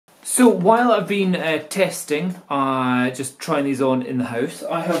So while I've been testing, just trying these on in the house,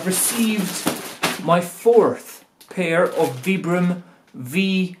 I have received my 4th pair of Vibram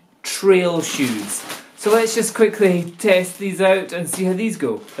V Trail shoes. So let's just quickly test these out and see how these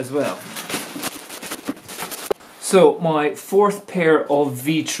go as well. So my 4th pair of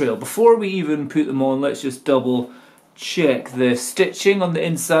V Trail. Before we even put them on, let's just double check the stitching on the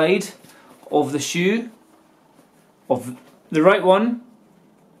inside of the shoe. Of the right one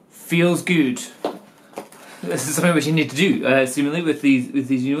feels good. This is something which you need to do, seemingly, with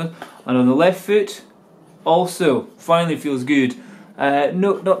these new ones. And on the left foot, also finally feels good.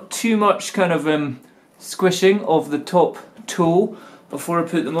 Not too much kind of squishing of the top toe before I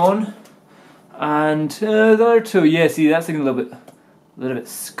put them on. And the other toe, yeah, see, that's looking a little bit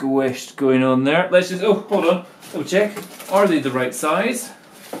squished going on there. Let's just, oh, hold on, double check. Are they the right size?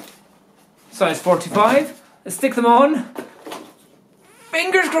 Size 45. Let's stick them on.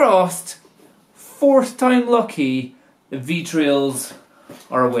 Fingers crossed. 4th time lucky, the V-Trails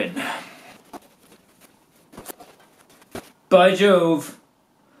are a win. By Jove,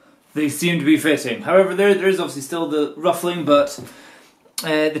 they seem to be fitting. However, there is obviously still the ruffling, but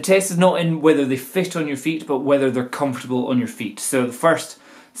the test is not in whether they fit on your feet, but whether they're comfortable on your feet. So the first,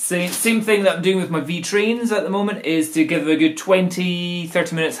 same thing that I'm doing with my V-Trains at the moment, is to give them a good 20,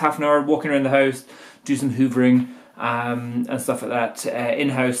 30 minutes, half an hour, walking around the house, do some hoovering and stuff like that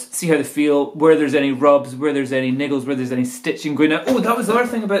in-house, see how they feel, where there's any rubs, where there's any niggles, where there's any stitching going on. Oh, that was the other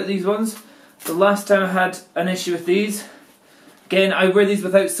thing about these ones. The last time I had an issue with these, again, I wear these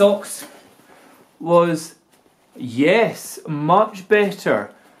without socks, was, yes, much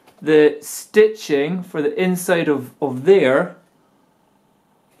better. The stitching for the inside of there,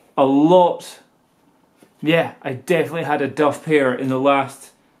 a lot. Yeah, I definitely had a duff pair in the last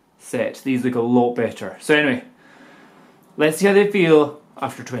set. These look a lot better. So anyway, let's see how they feel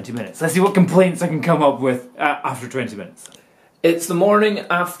after 20 minutes. Let's see what complaints I can come up with after 20 minutes. It's the morning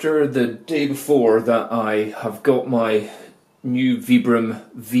after the day before that I have got my new Vibram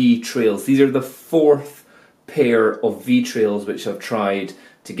V Trails. These are the 4th pair of V Trails which I've tried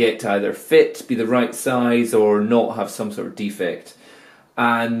to get to either fit, be the right size, or not have some sort of defect.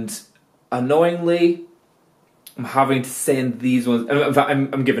 And annoyingly, I'm having to send these ones. In fact,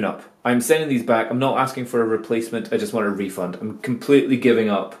 I'm giving up. I'm sending these back. I'm not asking for a replacement. I just want a refund. I'm completely giving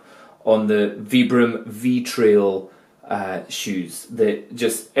up on the Vibram V Trail shoes. That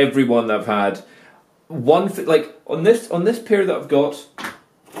just every one that I've had. One like on this pair that I've got,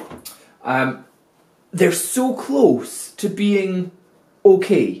 they're so close to being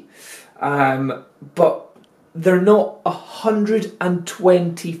okay, but they're not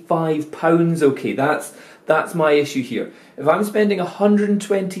 £125 okay. That's my issue here. If I'm spending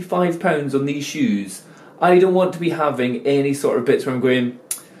 £125 on these shoes, I don't want to be having any sort of bits where I'm going,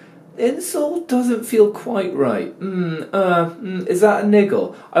 the insole doesn't feel quite right. Is that a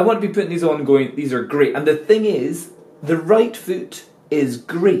niggle? I want to be putting these on and going, these are great. And the thing is, the right foot is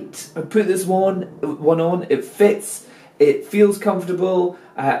great. I put this one on, it fits, it feels comfortable,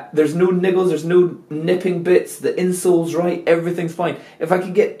 there's no niggles, there's no nipping bits, the insole's right, everything's fine. If I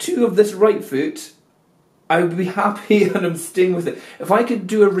could get 2 of this right foot, I would be happy and I'm staying with it. If I could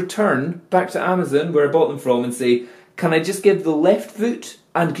do a return back to Amazon where I bought them from and say, can I just give the left foot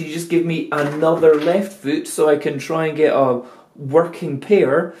and could you just give me another left foot so I can try and get a working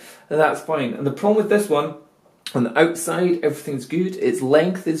pair, then that's fine. And the problem with this one, on the outside everything's good, its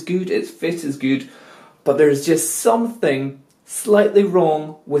length is good, its fit is good, but there's just something slightly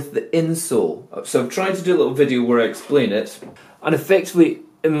wrong with the insole. So I've tried to do a little video where I explain it, and effectively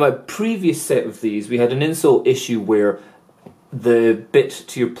in my previous set of these we had an insole issue where the bit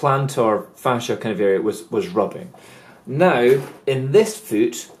to your plantar fascia kind of area was rubbing. Now in this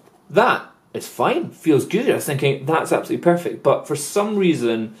foot that is fine, feels good. I was thinking that's absolutely perfect, but for some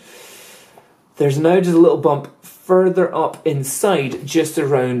reason there's now just a little bump further up inside just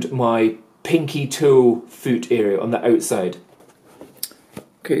around my pinky toe foot area on the outside.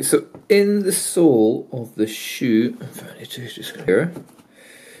 Okay, so in the sole of the shoe, if I need to just clear,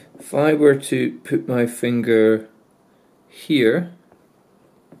 if I were to put my finger here,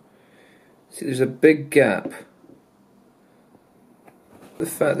 see there's a big gap. The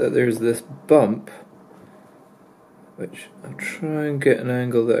fact that there's this bump, which I'll try and get an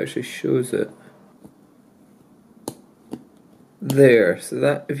angle that actually shows it. There, so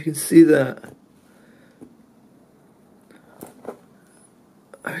that, if you can see that,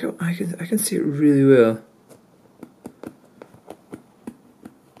 I can see it really well.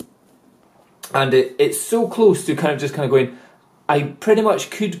 And it's so close to kind of going, I pretty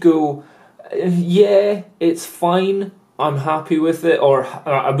much could go, yeah, it's fine, I'm happy with it, or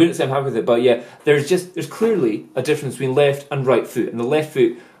I wouldn't say I'm happy with it, but yeah, there's clearly a difference between left and right foot. And the left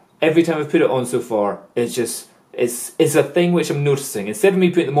foot, every time I've put it on so far, it's a thing which I'm noticing. Instead of me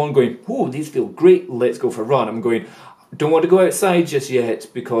putting them on going, oh, these feel great, let's go for a run, I'm going, don't want to go outside just yet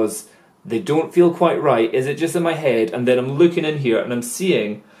because they don't feel quite right. Is it just in my head? And then I'm looking in here and I'm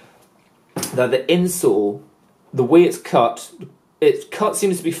seeing that the insole, the way it's cut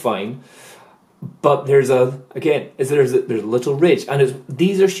seems to be fine, but there's a little ridge, and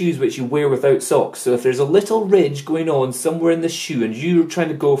these are shoes which you wear without socks. So if there's a little ridge going on somewhere in the shoe, and you're trying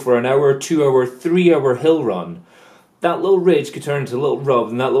to go for an hour, 2 hour, 3 hour hill run, that little ridge could turn into a little rub,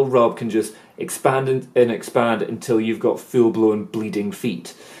 and that little rub can just expand and expand until you've got full-blown bleeding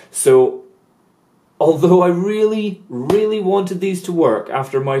feet. So, although I really, really wanted these to work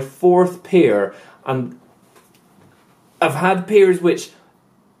after my 4th pair, and I've had pairs which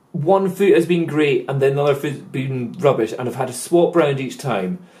one foot has been great and then the other foot's been rubbish, and I've had to swap round each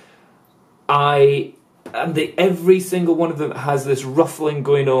time. Every single one of them has this ruffling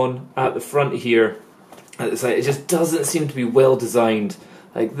going on at the front here. At the side, it just doesn't seem to be well designed.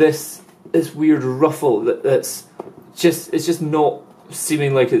 Like this weird ruffle it's just not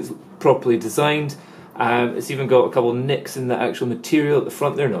seeming like it's properly designed. It's even got a couple of nicks in the actual material at the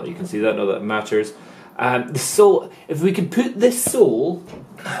front there. No, you can see that. Not that it matters. The sole, if we could put this sole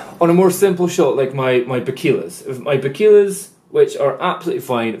on a more simple shot like my Baquilas. If my Baquilas, which are absolutely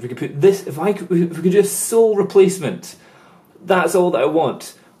fine, if we could put this, if we could do a sole replacement, that's all that I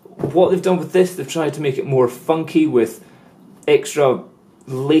want. What they've done with this, they've tried to make it more funky with extra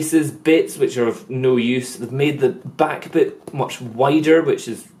laces bits which are of no use. They've made the back bit much wider, which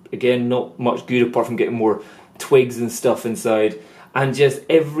is again not much good apart from getting more twigs and stuff inside. And just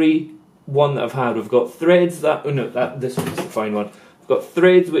every one that I've had, we've got threads this one's a fine one. We've got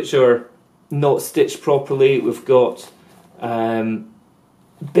threads which are not stitched properly. We've got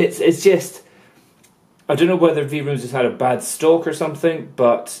bits. It's just, I don't know whether Vibram's just had a bad stock or something,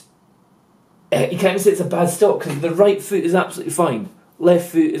 but you can't even say it's a bad stock because the right foot is absolutely fine.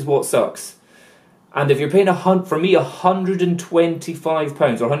 Left foot is what sucks. And if you're paying for me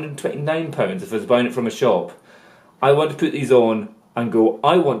 £125 or £129 if I was buying it from a shop, I want to put these on and go,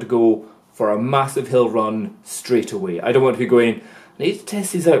 I want to go for a massive hill run straight away. I don't want to be going, I need to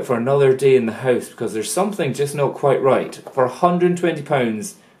test these out for another day in the house because there's something just not quite right. For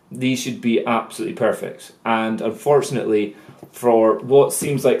 £120, these should be absolutely perfect. And unfortunately, for what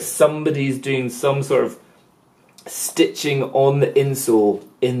seems like somebody's doing some sort of stitching on the insole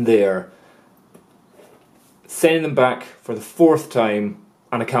in there, sending them back for the 4th time,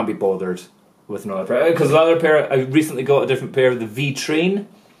 and I can't be bothered with another pair. Because the other pair, I recently got a different pair of the V-Train.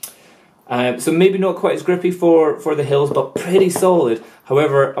 So maybe not quite as grippy for the hills, but pretty solid.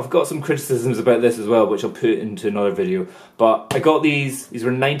 However, I've got some criticisms about this as well, which I'll put into another video. But I got these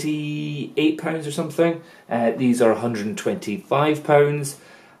were £98 or something. These are £125.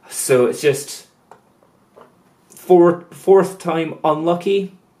 So it's just fourth time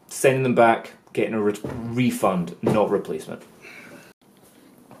unlucky, sending them back, getting a refund, not replacement.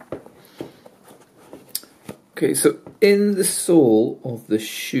 Okay, so in the sole of the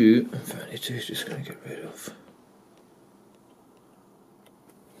shoe, I'm just going to get rid of.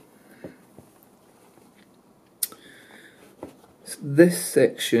 So this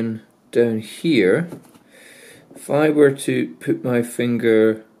section down here, if I were to put my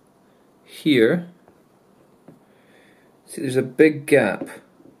finger here, see there's a big gap.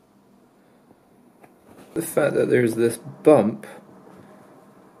 The fact that there's this bump,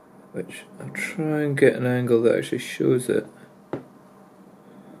 which I'll try and get an angle that actually shows it.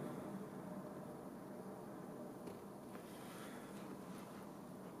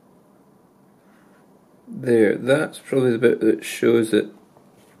 There, that's probably the bit that shows it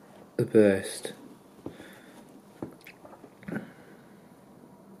the best.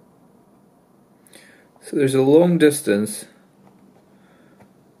 So there's a long distance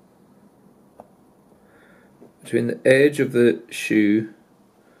between the edge of the shoe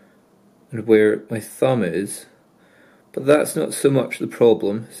and where my thumb is, but that's not so much the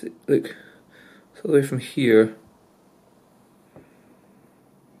problem. See, look, it's all the way from here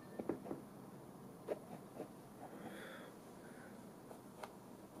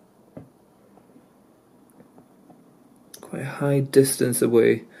quite a high distance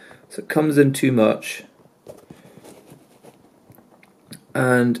away, so it comes in too much.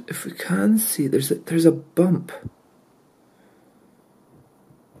 And if we can see, there's a bump.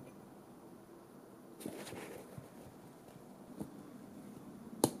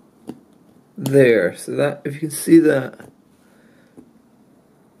 There, so that, if you can see that,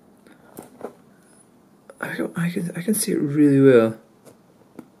 I don't I can see it really well.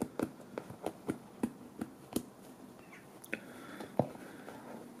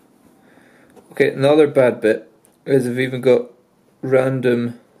 Okay, another bad bit is I've even got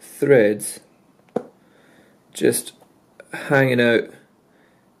random threads just hanging out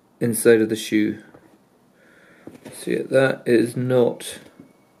inside of the shoe. See, that is not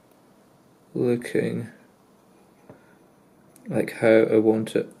looking like how I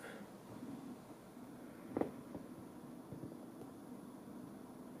want it.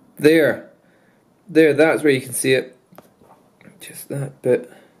 There, that's where you can see it. Just that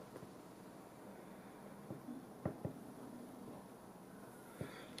bit.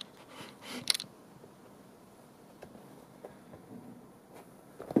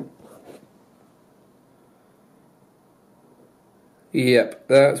 Yep,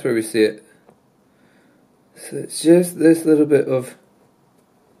 that's where we see it. So it's just this little bit of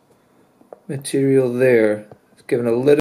material there. It's given a little